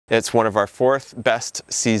It's one of our 4th best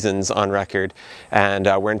seasons on record, and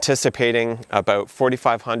we're anticipating about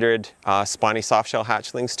 4,500 spiny softshell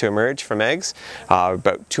hatchlings to emerge from eggs,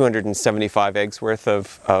 about 275 eggs worth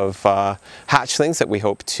of hatchlings that we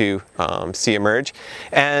hope to see emerge.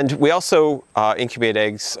 And we also incubate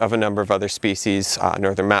eggs of a number of other species,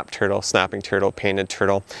 northern map turtle, snapping turtle, painted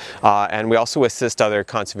turtle, and we also assist other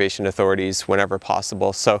conservation authorities whenever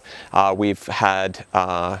possible. So we've had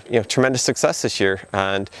tremendous success this year,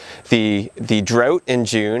 and the drought in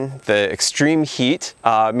June, the extreme heat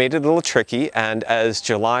made it a little tricky, and as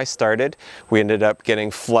July started we ended up getting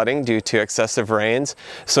flooding due to excessive rains.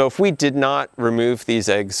 So if we did not remove these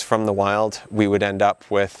eggs from the wild, we would end up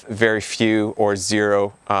with very few or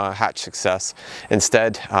zero hatch success.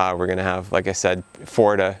 Instead, we're going to have, like I said,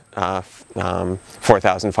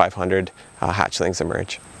 4,500 hatchlings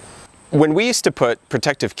emerge. When we used to put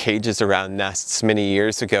protective cages around nests many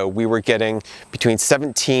years ago, we were getting between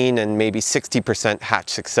 17 and maybe 60% hatch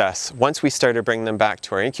success. Once we started bringing them back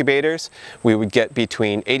to our incubators, we would get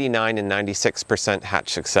between 89 and 96% hatch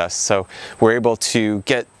success. So we're able to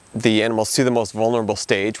get the animals to the most vulnerable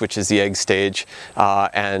stage, which is the egg stage,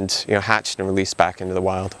 and hatched and released back into the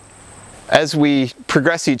wild. As we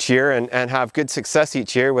progress each year and have good success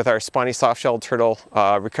each year with our spiny softshell turtle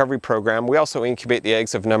recovery program, we also incubate the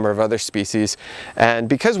eggs of a number of other species. And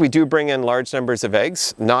because we do bring in large numbers of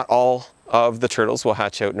eggs, not all of the turtles will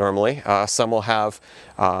hatch out normally. Some will have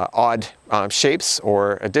odd shapes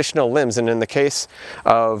or additional limbs, and in the case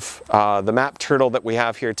of the map turtle that we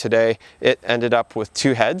have here today, it ended up with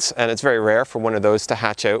 2 heads, and it's very rare for one of those to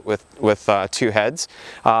hatch out with 2 heads.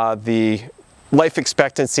 The life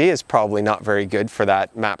expectancy is probably not very good for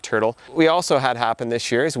that map turtle. We also had happen this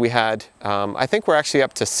year is we had, I think we're actually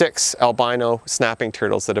up to 6 albino snapping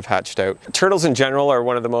turtles that have hatched out. Turtles in general are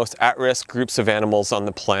one of the most at-risk groups of animals on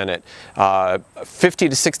the planet. 50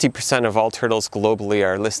 to 60% of all turtles globally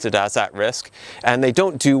are listed as at risk, and they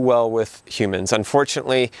don't do well with humans.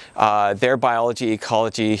 Unfortunately, their biology,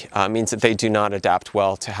 ecology means that they do not adapt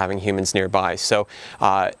well to having humans nearby. So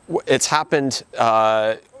it's happened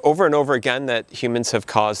over and over again that humans have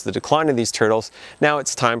caused the decline of these turtles. Now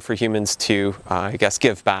it's time for humans to, I guess,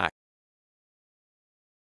 give back.